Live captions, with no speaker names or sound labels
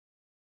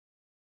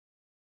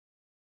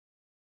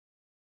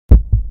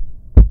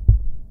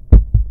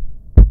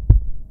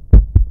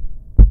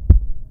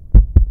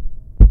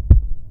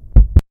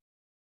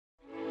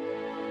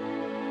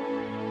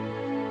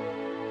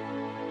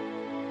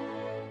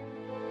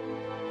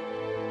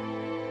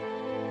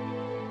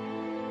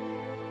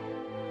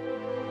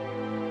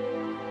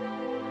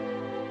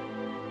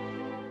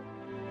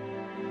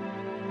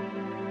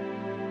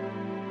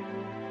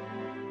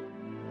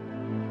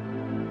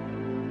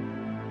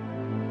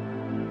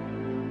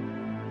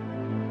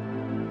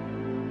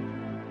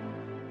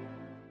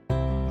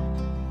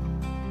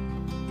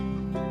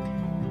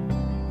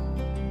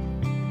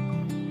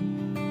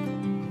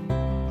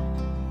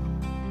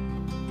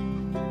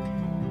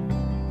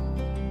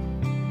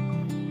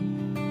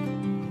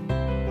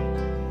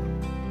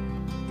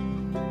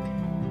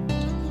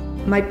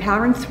My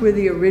parents were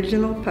the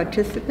original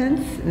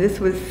participants. This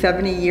was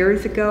 70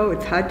 years ago.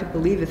 It's hard to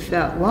believe it's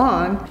that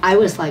long. I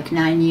was like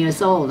 9 years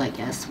old, I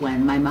guess,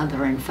 when my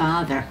mother and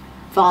father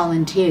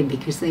volunteered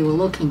because they were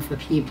looking for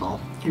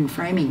people in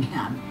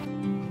Framingham.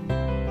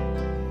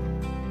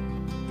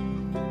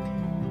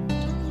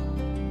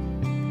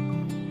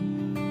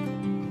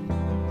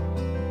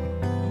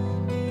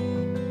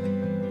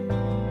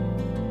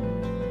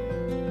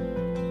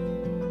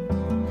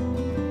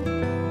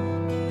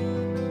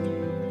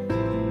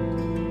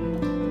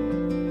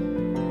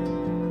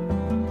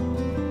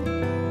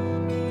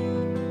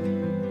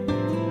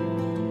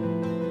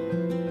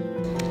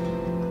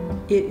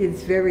 It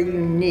is very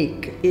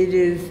unique. It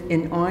is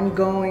an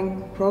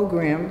ongoing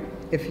program,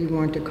 if you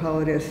want to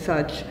call it as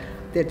such,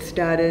 that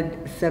started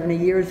 70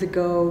 years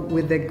ago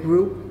with a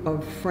group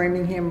of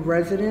Framingham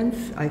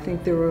residents. I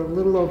think there were a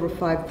little over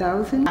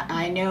 5,000.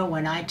 I know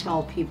when I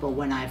tell people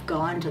when I've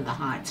gone to the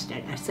Heart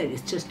Study, I said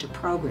it's just a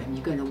program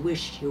you're going to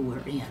wish you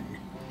were in.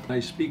 I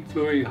speak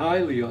very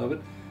highly of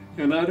it,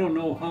 and I don't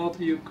know how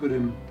you could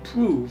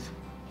improve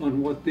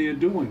on what they're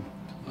doing.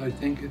 I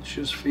think it's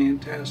just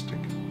fantastic.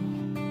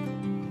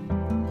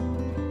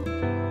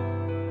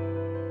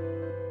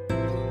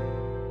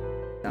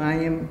 I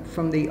am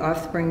from the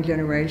offspring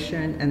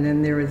generation, and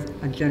then there is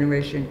a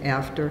generation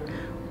after,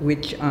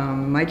 which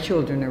my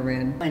children are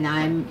in. And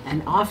I'm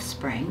an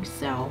offspring,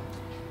 so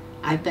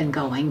I've been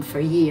going for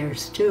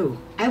years too.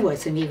 I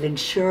wasn't even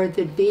sure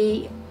that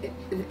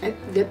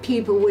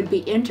people would be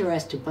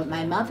interested, but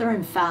my mother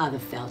and father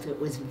felt it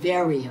was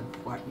very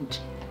important,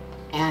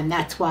 and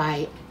that's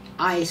why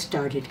I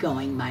started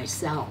going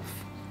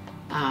myself.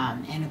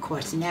 And of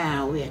course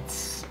now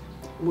it's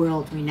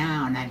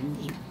world-renowned. I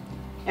mean,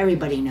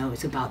 everybody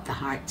knows about the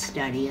Heart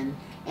Study,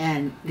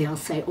 and they'll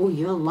say, oh,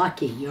 you're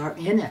lucky, you're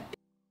in it.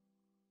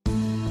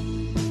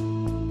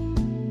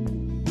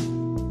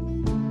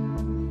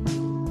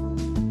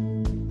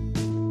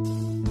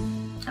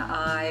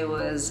 I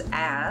was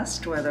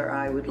asked whether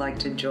I would like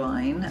to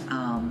join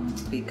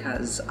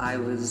because I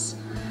was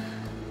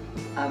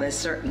of a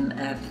certain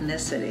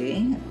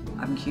ethnicity.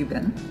 I'm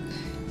Cuban,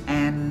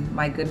 and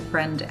my good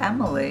friend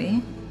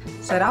Emily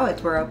said, oh,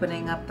 we're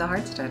opening up the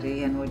Heart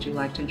Study, and would you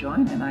like to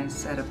join? And I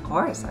said, of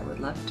course, I would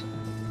love to.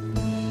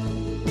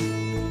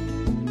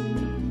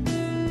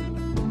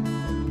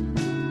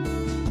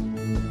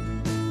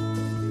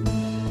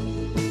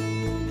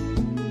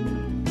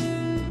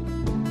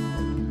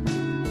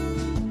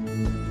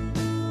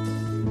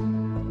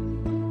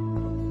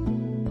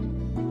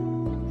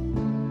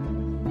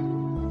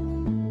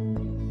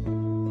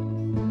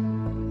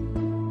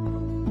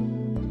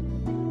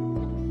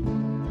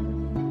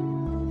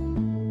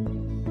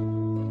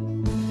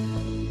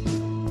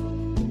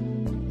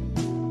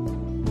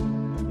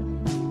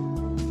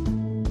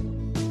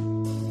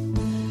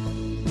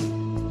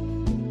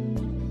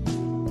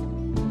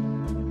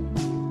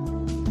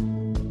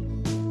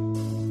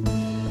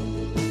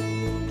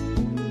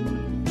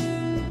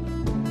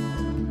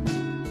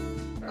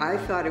 I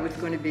thought it was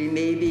going to be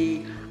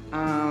maybe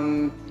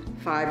 5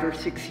 or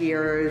 6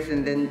 years,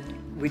 and then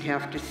we'd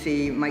have to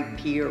see Mike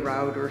Peter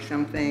out or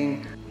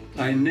something.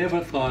 I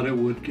never thought it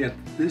would get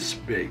this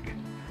big.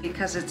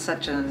 Because it's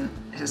such an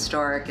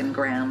historic and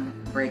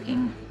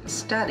groundbreaking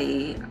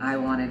study, I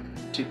wanted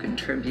to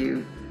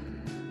contribute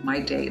my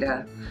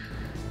data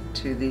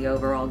to the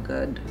overall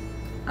good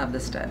of the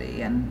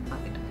study, and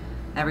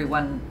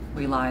everyone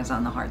relies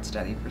on the Heart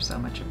Study for so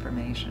much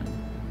information.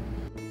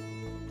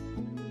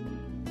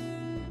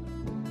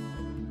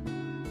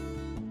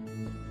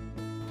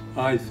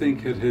 I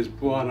think it has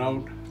brought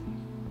out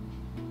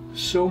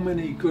so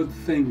many good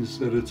things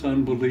that it's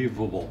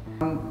unbelievable.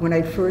 When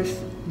I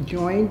first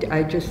joined,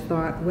 I just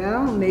thought,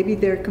 well, maybe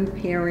they're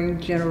comparing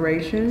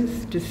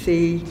generations to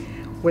see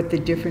what the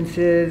difference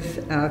is,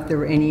 if there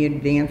were any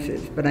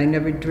advances, but I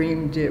never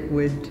dreamed it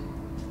would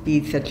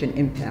be such an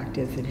impact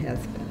as it has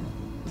been.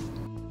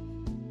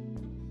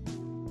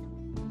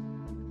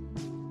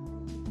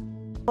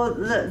 Well,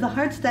 the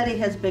Heart Study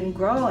has been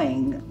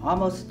growing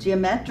almost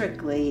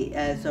geometrically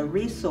as a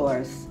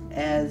resource.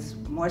 As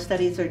more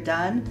studies are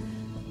done,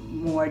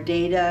 more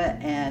data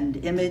and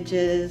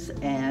images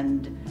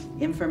and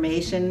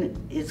information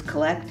is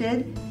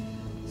collected.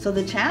 So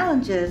the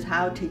challenge is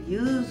how to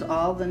use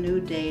all the new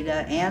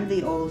data and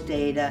the old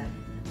data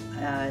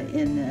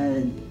in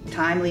a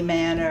timely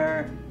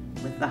manner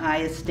with the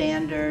highest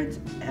standards.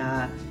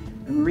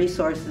 And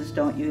resources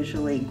don't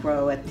usually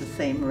grow at the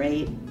same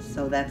rate,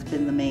 so that's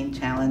been the main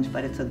challenge,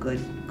 but it's a good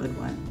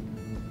one.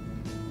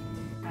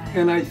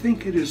 And I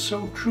think it is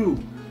so true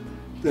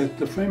that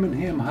the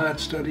Framingham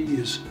Heart Study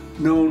is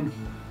known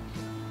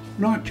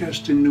not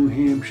just in New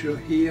Hampshire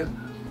here,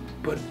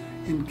 but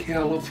in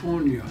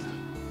California,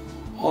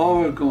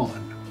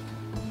 Oregon,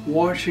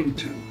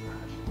 Washington,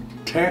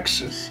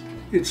 Texas.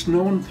 It's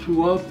known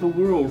throughout the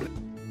world.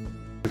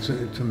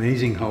 It's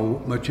amazing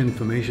how much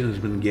information has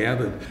been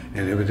gathered,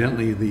 and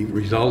evidently the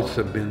results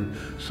have been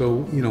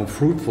so,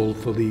 fruitful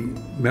for the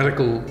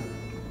medical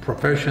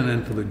profession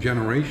and for the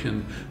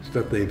generations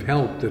that they've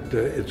helped, that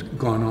it's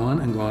gone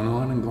on and gone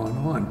on and gone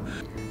on.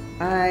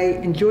 I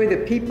enjoy the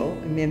people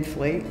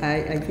immensely.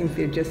 I think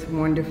they're just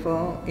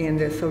wonderful and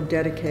they're so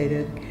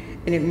dedicated.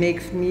 And it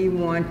makes me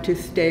want to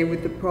stay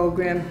with the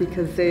program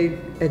because they've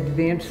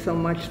advanced so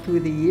much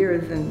through the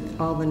years,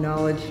 and all the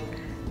knowledge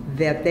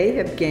that they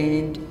have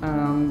gained,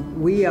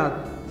 we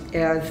are,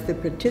 as the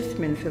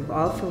participants, have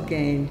also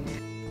gained.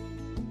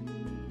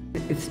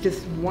 It's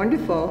just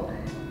wonderful.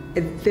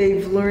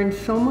 They've learned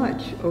so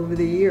much over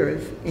the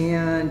years,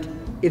 and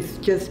it's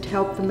just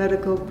helped the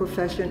medical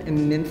profession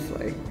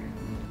immensely.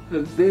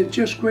 They're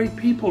just great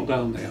people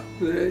down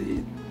there.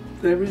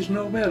 There is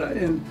no better,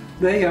 and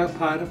they are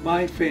part of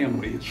my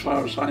family as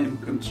far as I am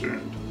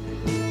concerned.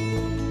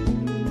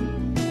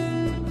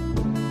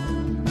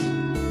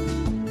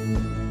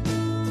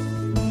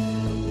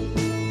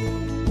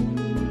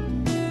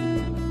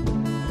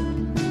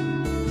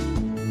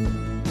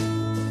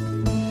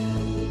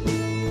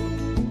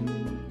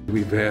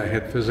 We've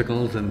had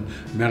physicals and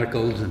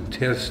medicals and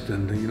tests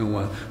and,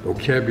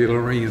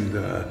 vocabulary, and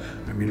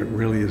I mean, it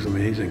really is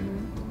amazing.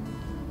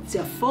 It's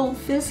a full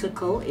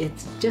physical.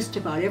 It's just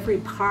about every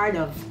part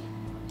of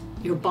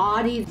your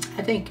body.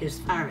 I think as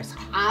far as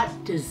heart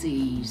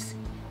disease,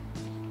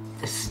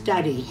 the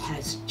study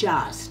has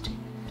just,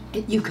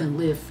 you can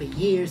live for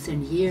years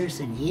and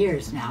years and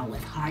years now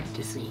with heart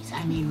disease.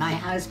 I mean, my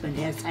husband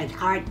has had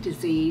heart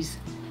disease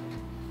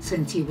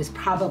since he was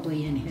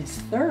probably in his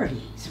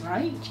 30s,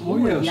 right? You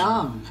were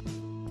young.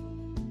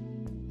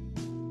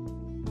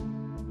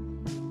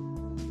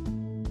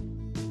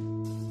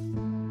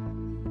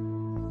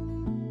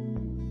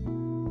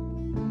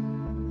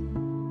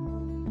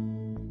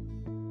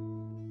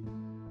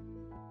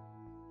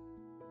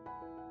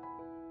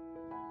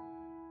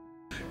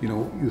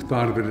 You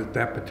thought of it at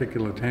that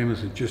particular time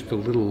as just a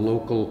little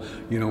local,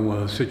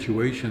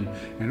 situation,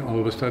 and all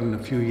of a sudden, a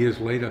few years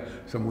later,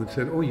 someone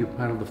said, "Oh, you're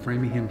part of the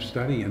Framingham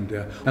study," and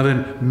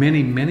then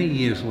many, many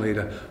years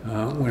later,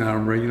 when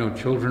our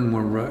children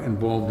were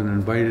involved and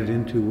invited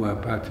in to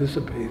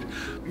participate,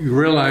 you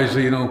realize,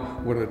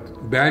 what a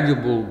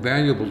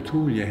valuable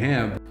tool you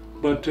have.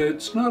 But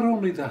it's not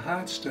only the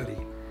heart study,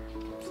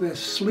 the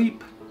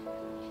sleep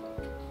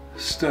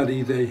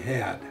study they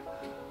had.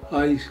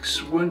 I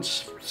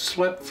once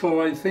slept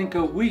for, I think,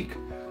 a week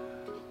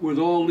with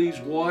all these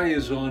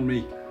wires on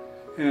me,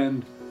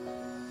 and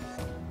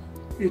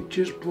it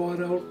just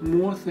brought out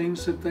more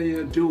things that they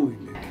are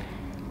doing.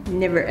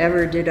 Never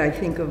ever did I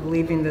think of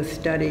leaving the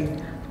study.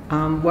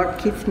 What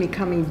keeps me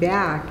coming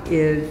back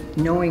is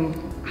knowing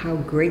how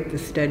great the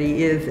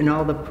study is and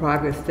all the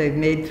progress they've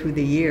made through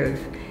the years,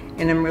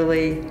 and I'm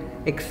really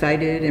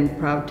excited and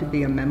proud to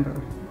be a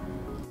member.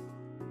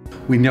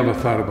 We never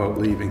thought about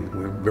leaving.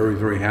 We're very,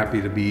 very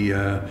happy to be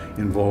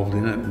involved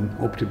in it and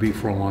hope to be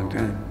for a long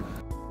time.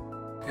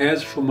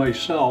 As for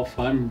myself,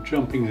 I'm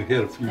jumping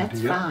ahead a few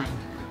That's years. fine.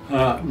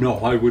 No,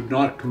 I would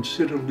not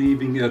consider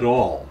leaving at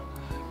all.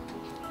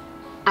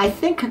 I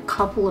think a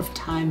couple of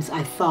times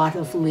I thought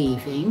of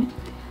leaving,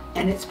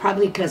 and it's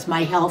probably because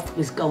my health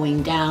was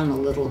going down a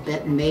little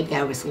bit and maybe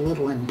I was a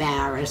little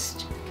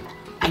embarrassed.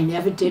 I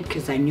never did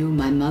because I knew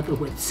my mother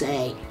would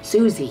say,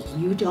 "Susie,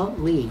 you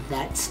don't leave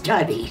that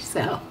study,"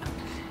 so.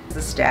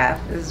 The staff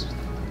is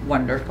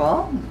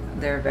wonderful.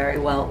 They're very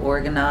well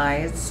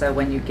organized, so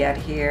when you get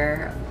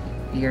here,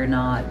 you're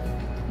not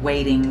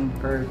waiting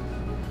for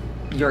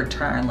your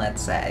turn,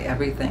 let's say.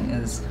 Everything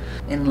is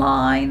in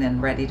line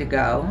and ready to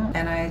go.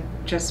 And I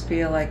just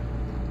feel like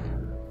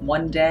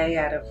one day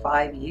out of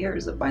 5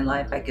 years of my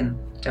life, I can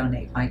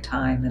donate my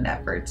time and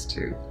efforts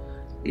to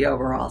the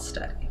overall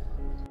study.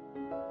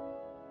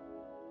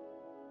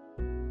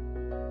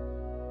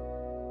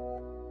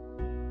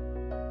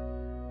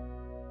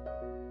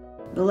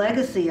 The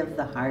legacy of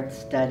the Heart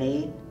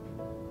Study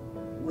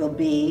will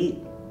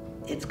be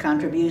its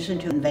contribution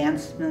to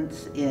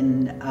advancements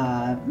in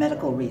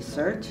medical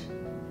research.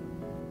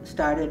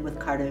 Started with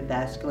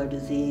cardiovascular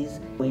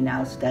disease. We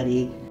now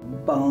study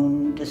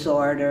bone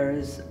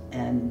disorders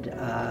and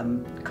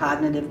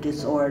cognitive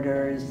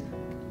disorders,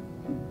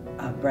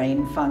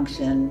 brain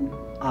function,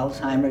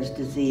 Alzheimer's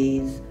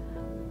disease.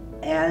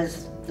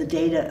 As the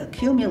data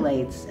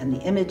accumulates and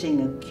the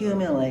imaging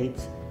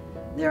accumulates,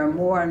 there are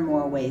more and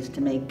more ways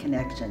to make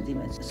connections,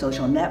 even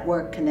social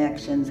network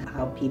connections,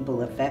 how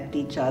people affect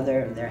each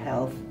other, their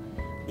health.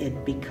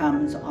 It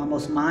becomes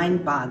almost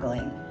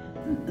mind-boggling.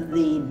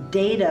 The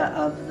data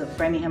of the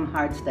Framingham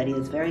Heart Study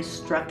is very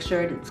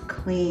structured, it's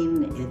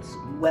clean, it's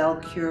well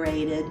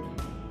curated,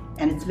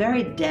 and it's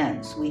very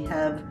dense. We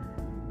have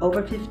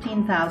over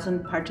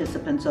 15,000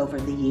 participants over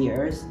the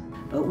years,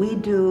 but we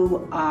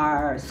do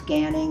our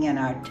scanning and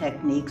our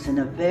techniques in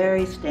a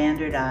very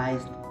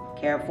standardized,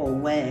 careful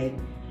way,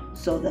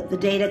 so that the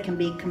data can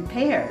be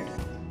compared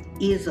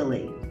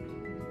easily.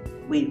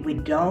 We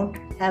don't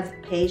have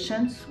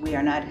patients, we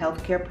are not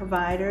healthcare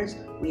providers,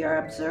 we are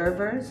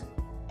observers,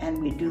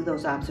 and we do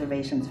those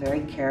observations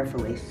very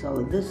carefully.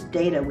 So this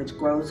data, which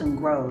grows and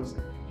grows,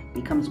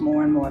 becomes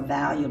more and more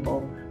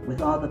valuable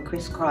with all the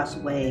crisscross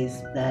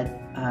ways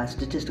that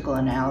statistical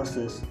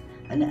analysis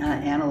and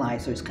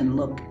analyzers can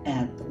look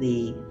at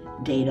the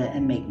data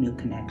and make new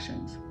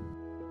connections.